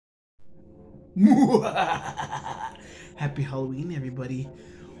Happy Halloween, everybody.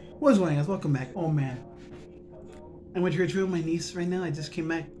 What's going on, guys? Welcome back. Oh man, I went to retrieve my niece right now. I just came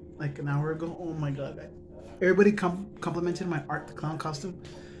back like an hour ago. Oh my god, guys. Everybody complimented my Art the Clown costume.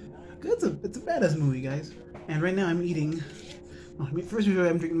 It's a badass movie, guys. And right now I'm eating. Oh, first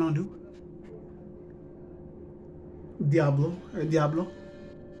I'm drinking Mountain Dew. Diablo.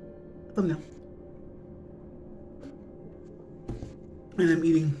 Thumbnail. And I'm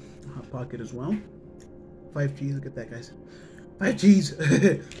eating Hot Pocket as well. 5 cheese. Look at that, guys. 5 cheese.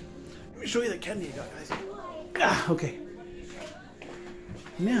 Let me show you the candy I got, guys. Okay.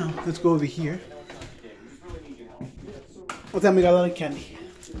 Now let's go over here. What time we got a lot of candy?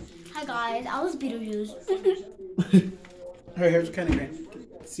 Hi guys, I was Beetlejuice. Her hair's kind of grand.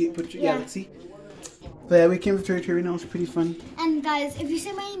 See it? Let's see. But yeah, we came for trick or treating. It was pretty fun. And guys, if you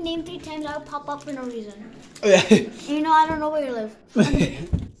say my name 3 times, I'll pop up for no reason. Oh, yeah. And you know I don't know where you live.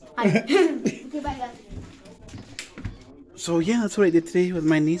 Hi. Okay, bye guys. So yeah, that's what I did today with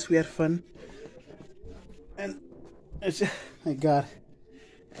my niece. We had fun. And it's just, my god.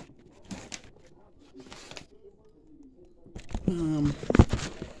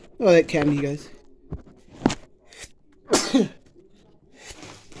 Oh, that candy, guys.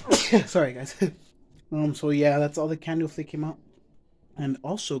 Sorry, guys. So yeah, that's all the candy that came out. And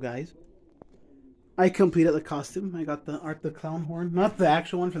also, guys, I completed the costume. I got the Art the Clown horn, not the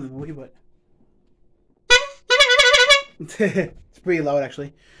actual one from the movie, but it's pretty loud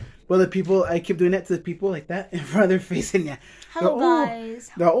actually. But the people, I keep doing that to the people like that in front of their face, and yeah. Hello, guys.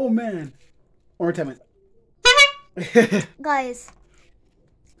 Oh man. One more time. Guys,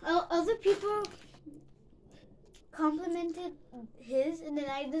 other people complimented his, and then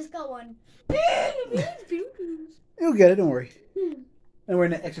I just got one. You'll get it, don't worry. I'm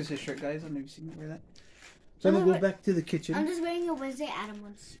wearing an Exorcist shirt, guys. I've never seen me wear that. So I'm gonna go back to the kitchen. I'm just wearing a Wednesday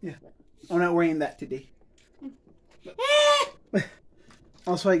Addams. Yeah. I'm not wearing that today.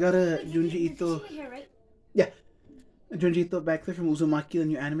 Also, I got a Junji Ito. See my hair, right? Yeah. A Junji Ito back there from Uzumaki, the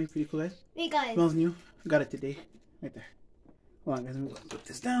new anime. Pretty cool, guys. Wait, guys. Smells new. I got it today. Right there. Hold on, guys. I'm gonna put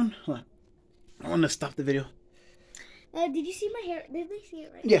this down. Hold on. I want to stop the video. Did you see my hair? Did they see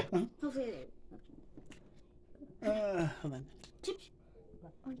it right? Yeah. Hopefully they did. Hold on. Chips.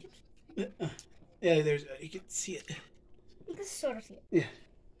 Oh, chips. Yeah, there's. You can see it. You can sort of see it. Yeah.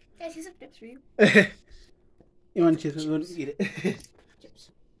 Guys, here's some chips for you. You want chips? I'm going to eat it.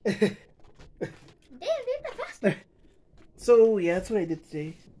 Chips. Damn, dude, that fast. So, yeah, that's what I did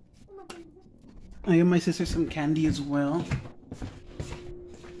today. I gave my sister some candy as well.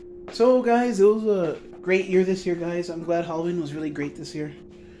 So, guys, it was a great year this year, guys. I'm glad Halloween was really great this year.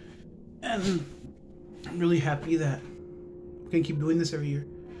 And I'm really happy that we can keep doing this every year.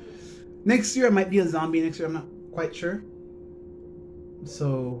 Next year, I might be a zombie. Next year, I'm not quite sure.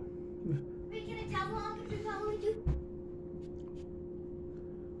 So... Wait, can I tell how I can Halloween too?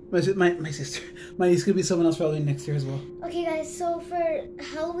 My sister. My niece could be someone else for Halloween next year as well. Okay, guys, so for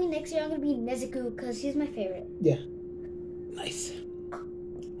Halloween next year, I'm going to be Nezuko because he's my favorite. Yeah. Nice.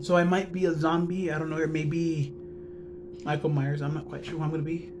 So I might be a zombie. I don't know. Or maybe Michael Myers. I'm not quite sure who I'm going to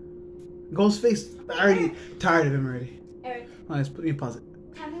be. Ghostface. I'm already tired of him already. Eric. Oh, let's put me pause it.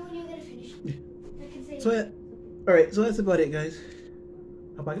 Tell me when you're going to finish. Yeah. I can say So, yeah. Alright, so that's about it, guys.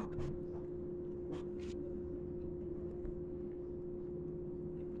 How about it?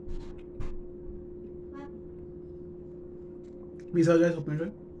 Peace out, guys. Hope you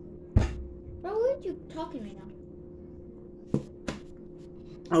enjoyed. Bro, why aren't you talking right now?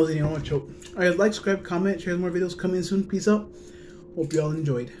 I was eating one choke. Alright, like, subscribe, comment, share more videos coming soon. Peace out. Hope you all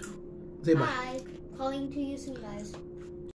enjoyed. Say bye. Bye. Calling to you soon, guys.